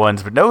the right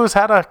ones, but knows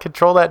how to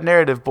control that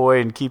narrative,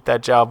 boy, and keep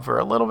that job for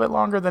a little bit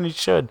longer than he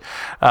should.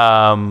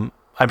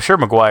 I'm sure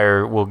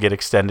McGuire will get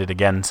extended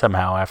again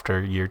somehow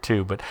after year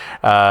 2, but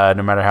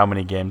no matter how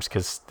many games,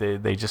 because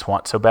they just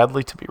want so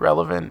badly to be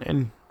relevant,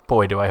 and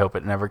boy, do I hope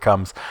it never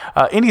comes.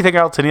 Anything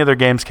else? Any other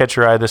games catch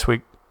your eye this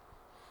week?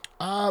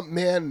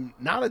 Man,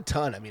 not a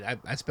ton. I mean,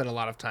 I spent a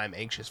lot of time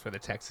anxious for the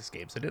Texas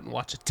games. I didn't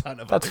watch a ton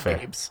of That's other fair.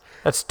 games.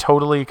 That's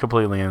totally,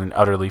 completely, and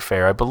utterly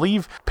fair. I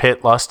believe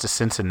Pitt lost to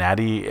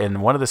Cincinnati,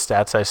 and one of the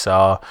stats I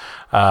saw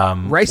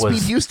Rice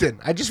beat Houston.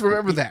 I just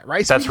remember that.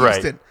 Rice That's beat right.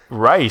 Houston.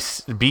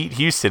 Rice beat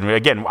Houston.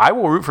 Again, I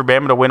will root for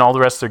Bama to win all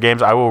the rest of their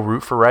games. I will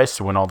root for Rice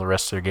to win all the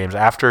rest of their games.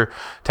 After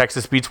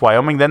Texas beats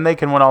Wyoming, then they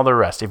can win all the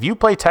rest. If you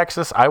play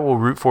Texas, I will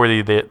root for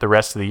the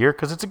rest of the year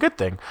because it's a good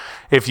thing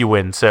if you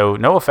win. So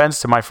no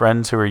offense to my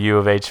friends who are U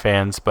of H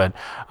fans, but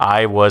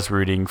I was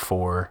rooting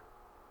for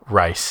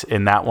Rice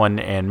in that one,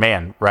 and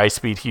man, Rice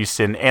beat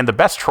Houston. And the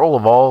best troll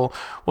of all,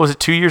 what was it,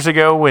 2 years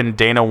ago when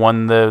Dana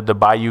won the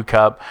Bayou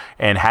Cup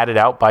and had it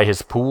out by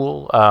his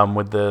pool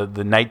with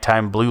the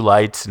nighttime blue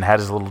lights and had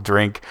his little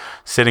drink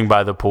sitting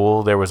by the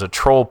pool. There was a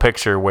troll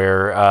picture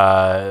where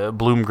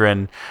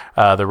Bloomgren,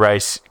 the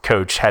Rice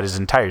coach, had his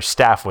entire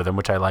staff with him,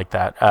 which I like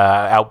that,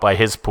 out by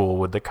his pool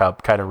with the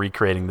cup, kind of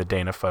recreating the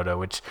Dana photo,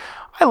 which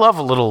I love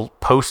a little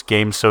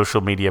post-game social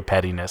media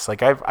pettiness.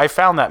 Like I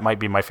found that might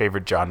be my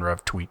favorite genre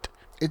of tweet.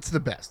 It's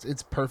the best.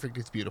 It's perfect.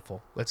 It's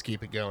beautiful. Let's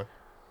keep it going.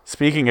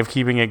 Speaking of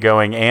keeping it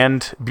going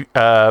and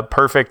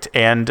perfect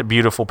and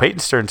beautiful, Peyton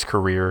Stearns'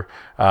 career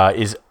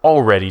is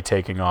already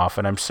taking off,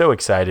 and I'm so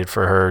excited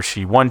for her.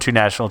 She won 2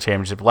 national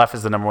championships, left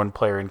as the number 1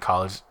 player in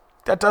college.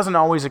 That doesn't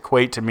always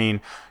equate to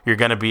mean you're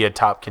going to be a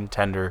top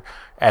contender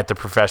at the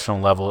professional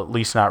level, at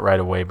least not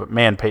right away. But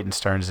man, Peyton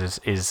Stearns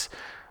is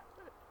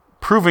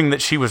proving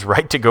that she was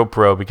right to go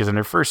pro, because in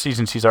her first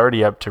season, she's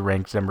already up to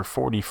ranked number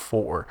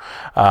 44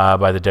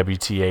 by the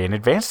WTA and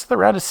advanced to the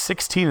round of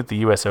 16 at the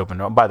U.S. Open.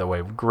 Oh, by the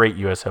way, great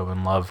U.S.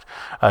 Open, loved,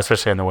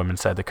 especially on the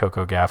women's side, the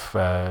Coco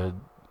Gauff,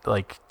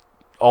 like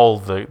all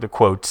the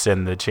quotes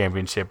and the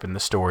championship and the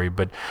story.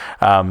 But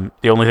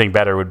the only thing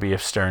better would be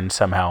if Stearns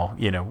somehow,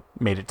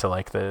 made it to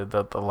like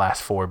the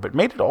last 4, but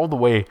made it all the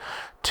way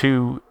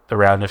to the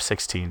round of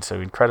 16.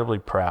 So incredibly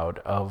proud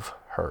of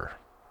her.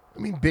 I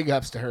mean, big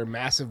ups to her.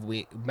 Massive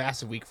week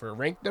for her.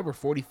 Ranked number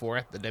 44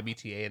 at the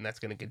WTA, and that's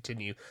going to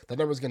continue. The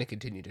number's going to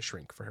continue to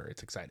shrink for her.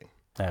 It's exciting.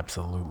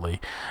 Absolutely.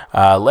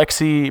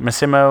 Lexi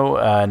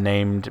Massimo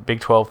named Big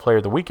 12 Player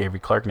of the Week. Avery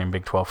Clark named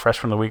Big 12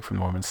 Freshman of the Week from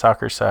the women's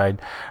soccer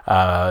side.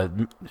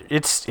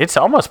 It's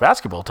almost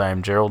basketball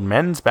time, Gerald.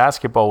 Men's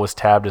basketball was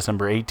tabbed as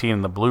number 18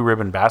 in the Blue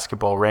Ribbon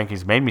basketball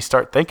rankings. Made me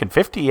start thinking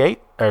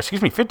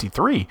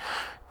 53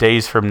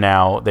 days from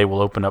now, they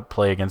will open up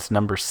play against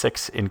number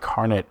 6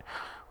 Incarnate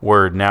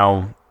Word.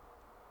 Now,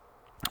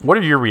 what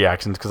are your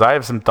reactions? Because I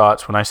have some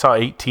thoughts. When I saw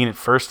 18 at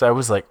first, I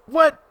was like,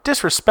 what?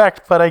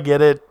 Disrespect, but I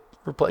get it.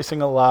 Replacing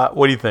a lot.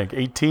 What do you think?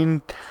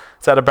 18?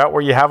 Is that about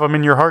where you have them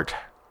in your heart?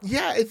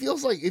 Yeah, it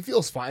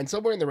feels fine.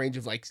 Somewhere in the range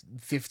of like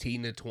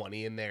 15 to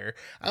 20 in there.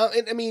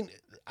 And I mean,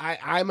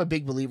 I'm a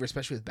big believer,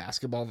 especially with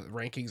basketball, that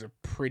rankings are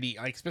pretty,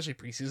 like especially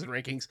preseason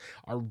rankings,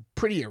 are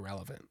pretty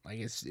irrelevant. Like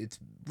it's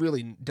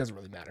really doesn't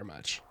really matter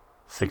much.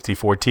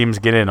 64 teams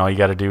get in. All you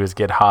got to do is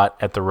get hot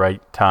at the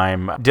right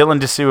time.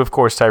 Dylan Dessou, of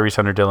course, Tyrese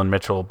Hunter, Dylan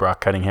Mitchell,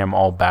 Brock Cunningham,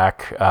 all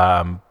back.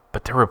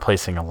 But they're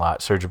replacing a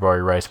lot. Serge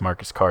Ibaka, Rice,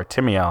 Marcus Carr,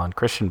 Timmy Allen,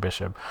 Christian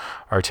Bishop,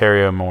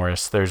 Arterio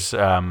Morris. There's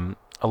a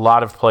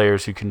lot of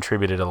players who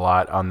contributed a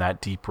lot on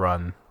that deep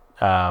run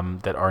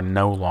that are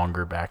no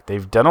longer back.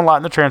 They've done a lot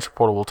in the transfer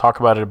portal. We'll talk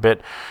about it a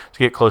bit to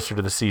get closer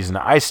to the season.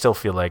 I still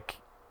feel like,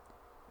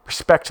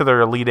 respect to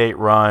their Elite Eight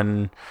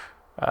run,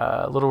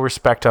 a little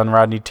respect on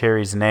Rodney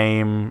Terry's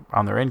name,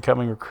 on their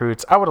incoming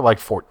recruits. I would have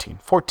liked 14.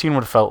 14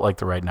 would have felt like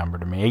the right number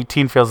to me.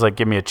 18 feels like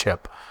give me a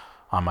chip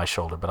on my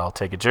shoulder, but I'll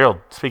take it. Gerald,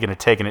 speaking of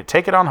taking it,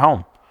 take it on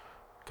home.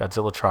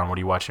 Godzillatron, what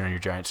are you watching on your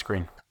giant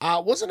screen?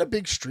 Wasn't a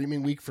big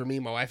streaming week for me.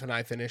 My wife and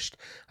I finished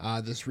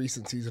this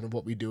recent season of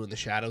What We Do in the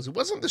Shadows. It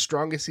wasn't the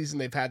strongest season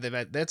they've had. They've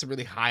had some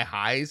really high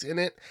highs in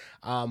it,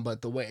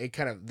 but the way it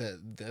kind of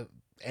the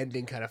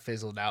ending kind of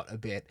fizzled out a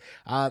bit.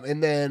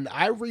 And then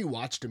I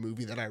rewatched a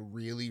movie that I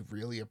really,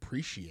 really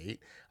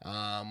appreciate,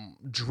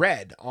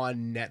 Dredd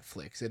on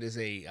Netflix. It is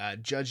a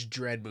Judge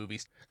Dredd movie.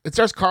 It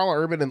stars Carl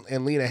Urban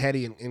and Lena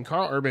Headey. And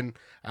Carl Urban,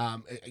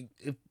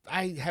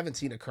 I haven't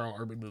seen a Carl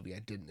Urban movie I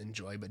didn't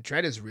enjoy, but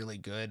Dredd is really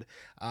good.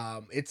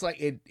 It's like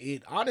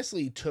it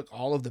honestly took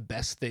all of the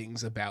best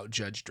things about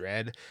Judge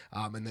Dredd,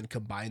 and then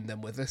combined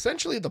them with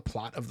essentially the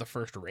plot of the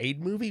first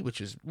Raid movie, which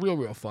is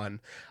real fun.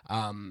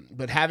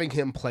 But having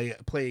him play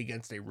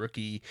against a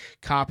rookie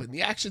cop, and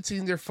the action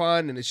scenes are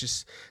fun, and it's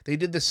just they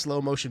did this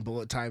slow motion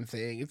bullet time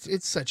thing.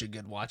 It's such a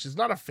good watch. It's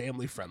not a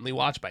family friendly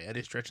watch by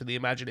any stretch of the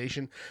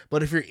imagination,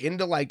 but if you're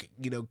into like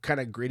kind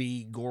of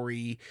gritty,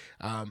 gory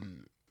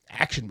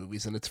action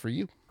movies, then it's for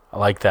you. I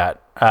like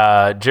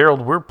that.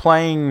 Gerald, we're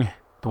playing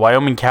the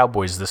Wyoming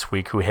Cowboys this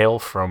week, who hail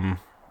from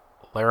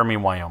Laramie,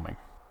 Wyoming.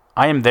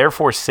 I am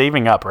therefore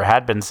saving up, or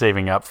had been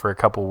saving up for a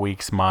couple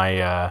weeks,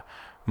 my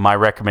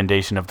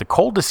recommendation of The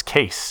Coldest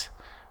Case,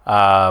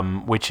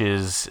 which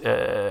is,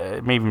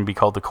 it may even be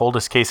called The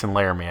Coldest Case in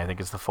Laramie, I think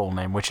is the full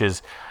name, which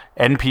is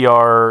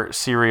NPR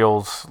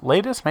Serial's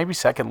latest, maybe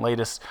second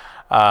latest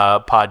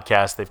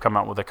podcast. They've come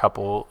out with a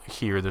couple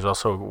here. There's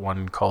also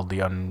one called The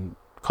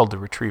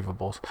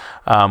Retrievables,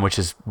 which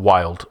is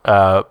wild.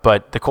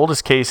 But The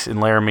Coldest Case in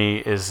Laramie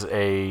is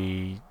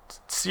a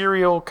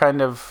serial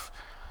kind of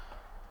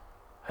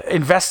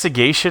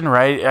investigation,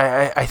 right?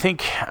 I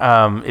think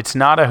it's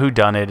not a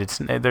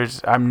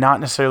whodunit. I'm not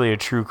necessarily a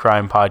true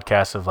crime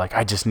podcast of like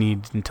I just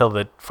need until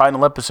the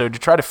final episode to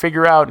try to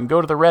figure out and go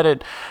to the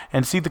Reddit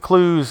and see the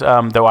clues.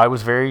 Though I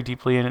was very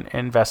deeply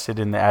invested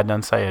in the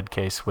Adnan Syed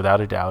case, without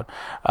a doubt.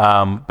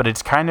 But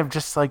it's kind of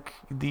just like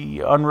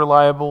the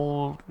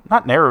unreliable,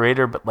 not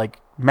narrator, but like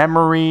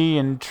memory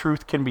and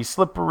truth can be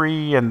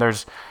slippery, and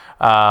there's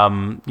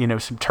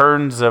some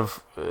turns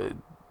of.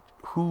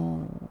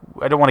 Who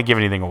I don't want to give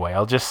anything away.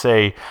 I'll just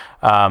say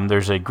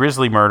there's a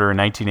grisly murder in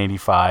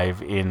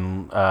 1985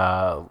 in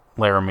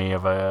Laramie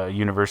of a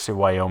University of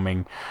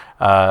Wyoming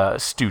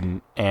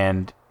student,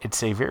 and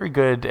it's a very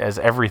good, as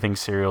everything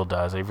serial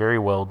does, a very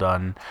well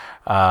done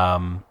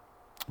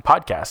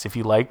podcast. If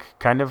you like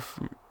kind of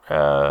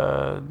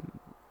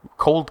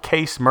cold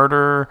case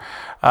murder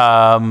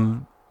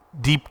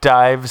deep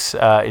dives,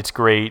 it's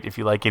great. If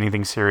you like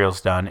anything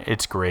serial's done,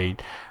 it's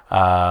great.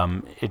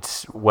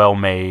 It's well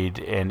made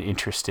and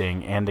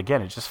interesting, and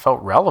again, it just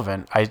felt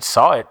relevant. I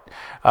saw it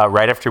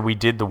right after we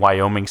did the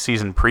Wyoming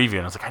season preview,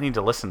 and I was like, I need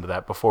to listen to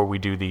that before we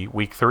do the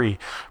week 3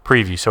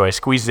 preview. So I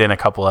squeezed in a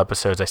couple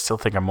episodes. I still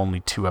think I'm only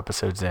 2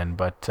 episodes in,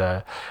 but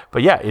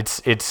yeah,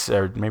 it's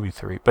or maybe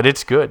 3, but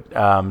it's good.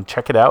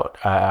 Check it out.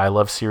 I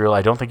love Serial.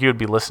 I don't think you would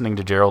be listening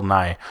to Gerald and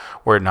I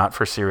were it not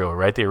for Serial,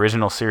 right? The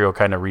original Serial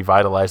kind of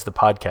revitalized the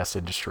podcast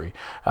industry.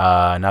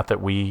 Not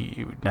that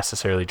we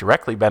necessarily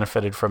directly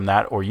benefited from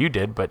that, or you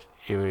did, but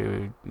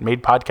it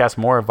made podcasts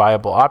more a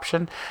viable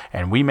option,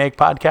 and we make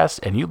podcasts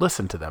and you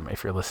listen to them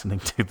if you're listening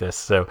to this.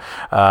 So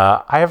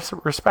I have some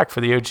respect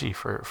for the OG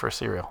for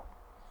Serial.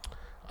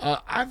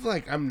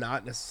 I'm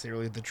not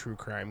necessarily the true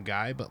crime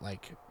guy, but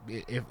like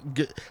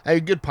a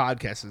good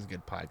podcast is a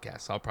good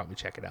podcast. So I'll probably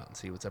check it out and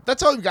see what's up.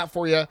 That's all we've got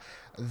for you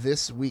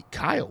this week.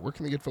 Kyle, where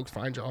can the good folks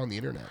find you on the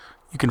internet?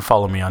 You can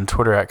follow me on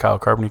Twitter at Kyle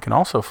Carbon. You can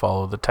also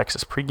follow the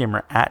Texas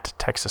Pregamer at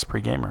Texas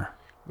Pregamer.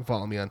 You can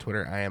follow me on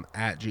Twitter. I am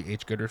at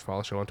GHGooders.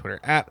 Follow the show on Twitter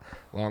at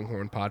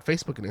LonghornPod.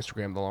 Facebook and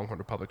Instagram, The Longhorn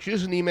Republic. Shoot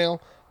us an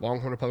email,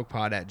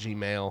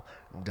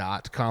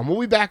 longhornrepublicpod@gmail.com. We'll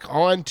be back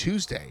on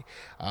Tuesday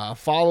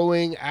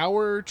following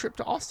our trip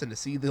to Austin to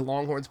see the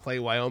Longhorns play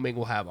Wyoming.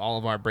 We'll have all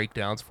of our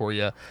breakdowns for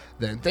you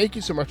then. Thank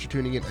you so much for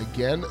tuning in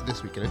again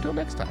this week. And until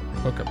next time,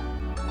 hook 'em.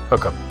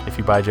 Hook 'em. If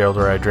you buy Gerald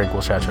or I drink,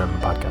 we'll shout you out on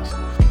the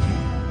podcast.